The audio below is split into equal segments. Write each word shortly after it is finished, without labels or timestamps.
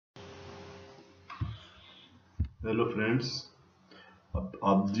Hello friends. अब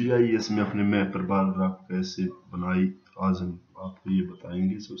आप GIS में अपने मैप पर बार ग्राफ कैसे बनाई, आज हम आपको ये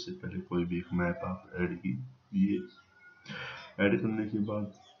बताएंगे। सबसे पहले कोई भी एक मैप आप ऐड कीजिए। ऐड करने के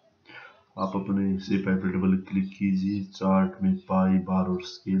बाद आप अपने शेप पर डबल क्लिक कीजिए। चार्ट में पाई, बार और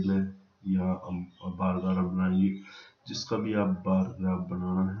स्केल है। यहाँ हम बार ग्राफ बनाएंगे। जिसका भी आप बार ग्राफ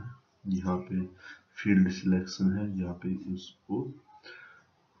बनाना है, यहाँ पे फील्ड सिलेक्शन है, यहाँ पे उसको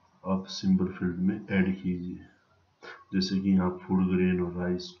आप सिंबल फील्ड में ऐड कीजिए। जैसे कि यहाँ फूड ग्रेन और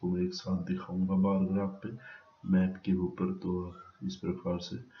राइस को मैं एक साथ दिखाऊंगा बार ग्राफ पे मैप के ऊपर। तो इस प्रकार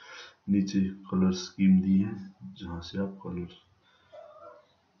से नीचे कलर स्कीम दी है, जहाँ से आप कलर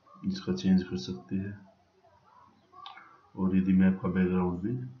इसका चेंज कर सकते हैं। और यदि मैप का बैकग्राउंड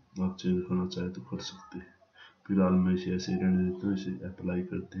भी आप चेंज करना चाहे तो कर सकते हैं। फिलहाल मैं इसे ऐसे रहने देता हूँ। इसे अप्लाई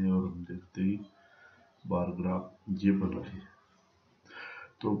करते हैं और हम देखते हैं बार ग्राफ ये बन रही है।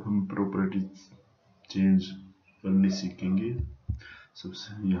 तो अब हम प्रॉपर्टी चेंज करनी सीखेंगे।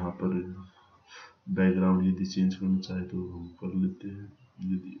 सबसे यहाँ पर बैकग्राउंड यदि चेंज करना चाहे तो हम कर लेते हैं।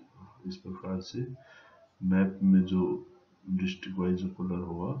 यदि इस प्रकार से मैप में जो डिस्ट्रिक्ट वाइज जो कलर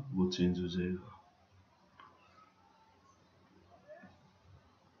होगा वो चेंज हो जाएगा।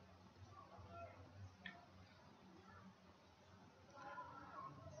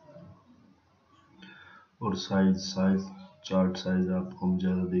 और साइज चार्ट साइज आप कम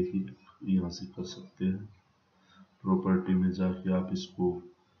ज़्यादा देखिए यहाँ से कर सकते हैं। प्रॉपर्टी में जाके आप इसको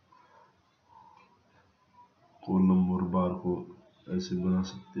कॉलम और बार को ऐसे बना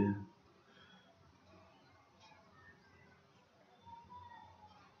सकते हैं।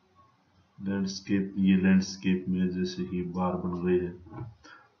 लैंडस्केप, ये लैंडस्केप में जैसे कि बार बन गए हैं।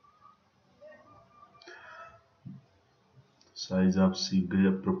 साइज आप सीख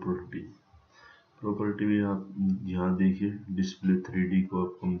गए। प्रॉपर्टी में आप यहाँ देखिए डिस्प्ले 3D को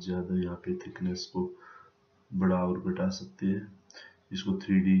आप कम ज़्यादा, यहाँ पे थिकनेस को बढ़ा और घटा सकते हैं। इसको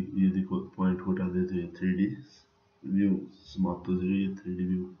 3D यदि को पॉइंट को हटा देते हैं 3D व्यू समाप्त हो जाएगी। ये 3D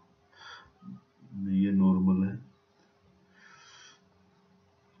व्यू, ये नॉर्मल है।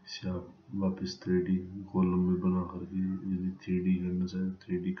 इसे आप वापस 3D कॉलम में बना करके यदि 3D करना चाहे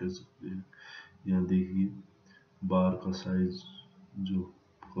 3D कर सकते हैं। यहाँ देखिए बार का साइज जो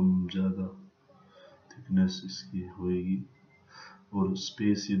कम ज़्यादा थिकनेस इसकी होएगी। और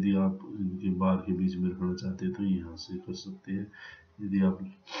स्पेस यदि आप इनके बार के बीच में रखना चाहते हैं तो यहाँ से कर सकते हैं। यदि आप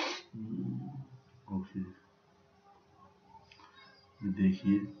ओके,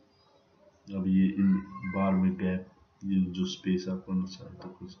 देखिए अब ये इन बार में गैप, ये जो स्पेस आप करना चाहते तो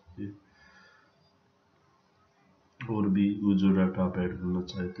कर सकते हैं। और भी वो जो डाटा आप ऐड करना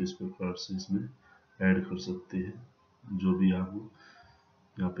चाहे तो इस प्रकार से इसमें ऐड कर सकते हैं। जो भी आपको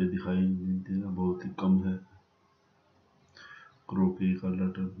यहाँ पे दिखाई देना बहुत ही कम है, क्रोकी का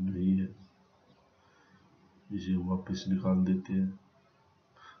डाटा नहीं है। इसे वापस निकाल देते हैं।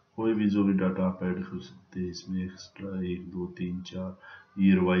 कोई भी जो भी डाटा आप ऐड कर सकते हैं इसमें, एक्स्ट्रा 1 2 3 4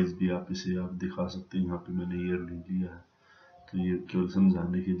 ईयर वाइज भी आप इसे आप दिखा सकते हैं। यहाँ पे मैंने ईयर नहीं लिया है, तो ये केवल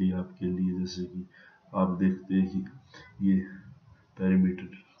समझाने के लिए आपके लिए। जैसे कि आप देखते हैं कि ये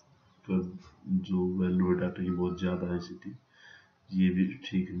पैरामीटर का जो वैल्यू है डाटा की बहुत ज़्यादा है, सिटी ये भी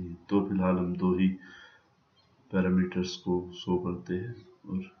ठीक नहीं है। तो फिलहाल हम दो ही पैरामीटर्स को शो करते हैं।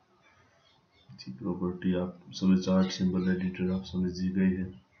 और प्रॉपर्टी आप समझ, चार्ट सिंबल एडिटर आप समझ ही गए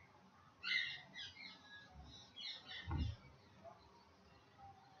हैं।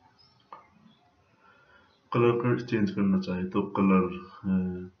 कलर चेंज करना चाहे तो कलर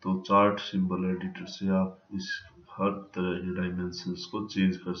तो चार्ट सिंबल एडिटर से आप इस हर तरह के डायमेंशंस को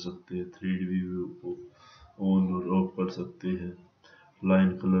चेंज कर सकते हैं। 3D व्यू को ऑन और ऑफ कर सकते हैं। लाइन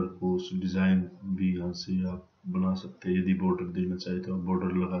कलर को डिजाइन भी यहाँ से आप बना सकते हैं। यदि बॉर्डर देना चाहे तो आप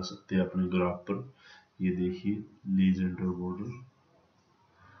बॉर्डर लगा सकते हैं अपने ग्राफ पर। ये देखिए लीजेंड और बॉर्डर।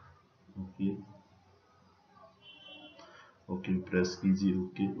 ओके ओके प्रेस कीजिए।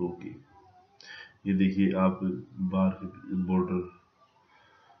 ओके ओके, ये देखिए आप बार बॉर्डर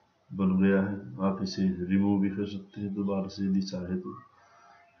बन गया है। आप इसे रिमूव भी कर सकते हैं दोबारा से यदि चाहे तो।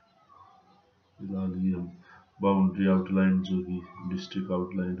 फिलहाल ये हम बाउंड्री आउटलाइन जो कि डिस्ट्रिक्ट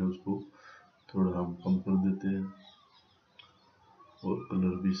आउटलाइन है उसको थोड़ा हम कम कर देते हैं। और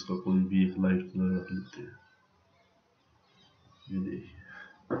कलर भी इसका कोई भी एक लाइट कलर रख लेते हैं। ये देखिए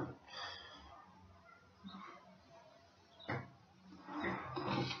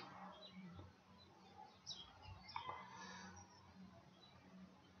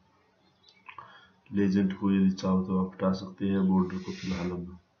लेजेंड को यदि चाहो तो आप हटा सकते हैं। बॉर्डर को फिलहाल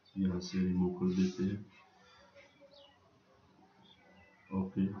हम यहाँ से रिमूव कर देते हैं।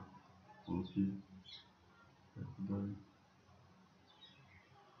 ओके ओके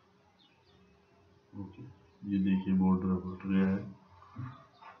ओके, ये देखिए बॉर्डर हट गया है।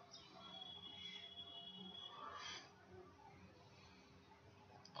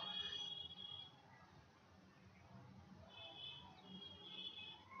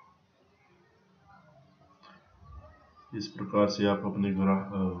 इस प्रकार से आप अपने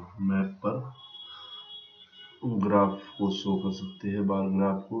मैप पर ग्राफ को शो कर सकते हैं, बार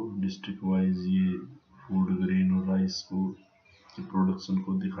ग्राफ को डिस्ट्रिक्ट वाइज। ये फूड ग्रेन और राइस को की प्रोडक्शन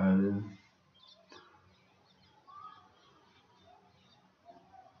को दिखाया गया है।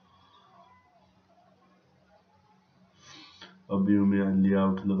 अभी हमें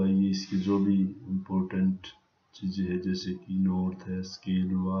लेआउट लगाइए, इसकी जो भी इम्पोर्टेंट चीज़ें हैं जैसे कि नॉर्थ है,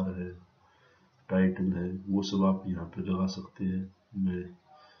 स्केल बार है, टाइटल है, वो सब आप यहाँ पे लगा सकते हैं। मैं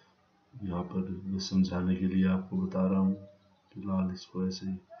यहाँ पर समझाने के लिए आपको बता रहा हूँ। फिलहाल इसको ऐसे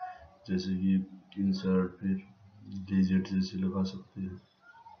ही, जैसे कि इंसर्ट, फिर डिजिट जैसे लगा सकते हैं,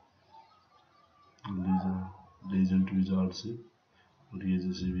 लेजेंड विजार्ड से। और ये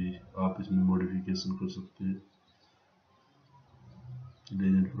जैसे भी आप इसमें मॉडिफिकेशन कर सकते हैं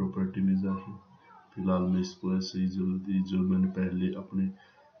लेजेंड प्रॉपर्टी में जाके। फिलहाल मैं इसको ऐसे ही जल्दी, जो मैंने पहले अपने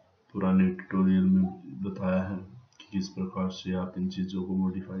पुराने ट्यूटोरियल में बताया है कि किस प्रकार से आप इन चीज़ों को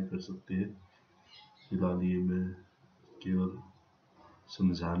मॉडिफाई कर सकते हैं, फिलहाल ये मैं केवल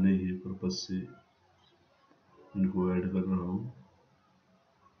समझाने ही पर्पज से इनको ऐड कर रहा हूँ।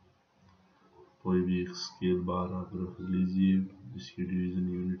 कोई भी एक स्केल बार आप रख लीजिए, इसकी डिवीजन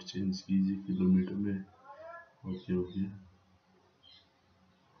यूनिट चेंज कीजिए किलोमीटर में। ओके ओके,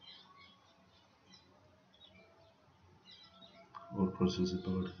 और कर्सर से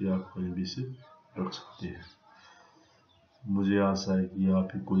पकड़ के आप कहीं भी से रख सकते हैं। मुझे आशा है कि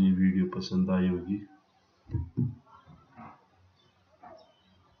आप को ये वीडियो पसंद आई होगी।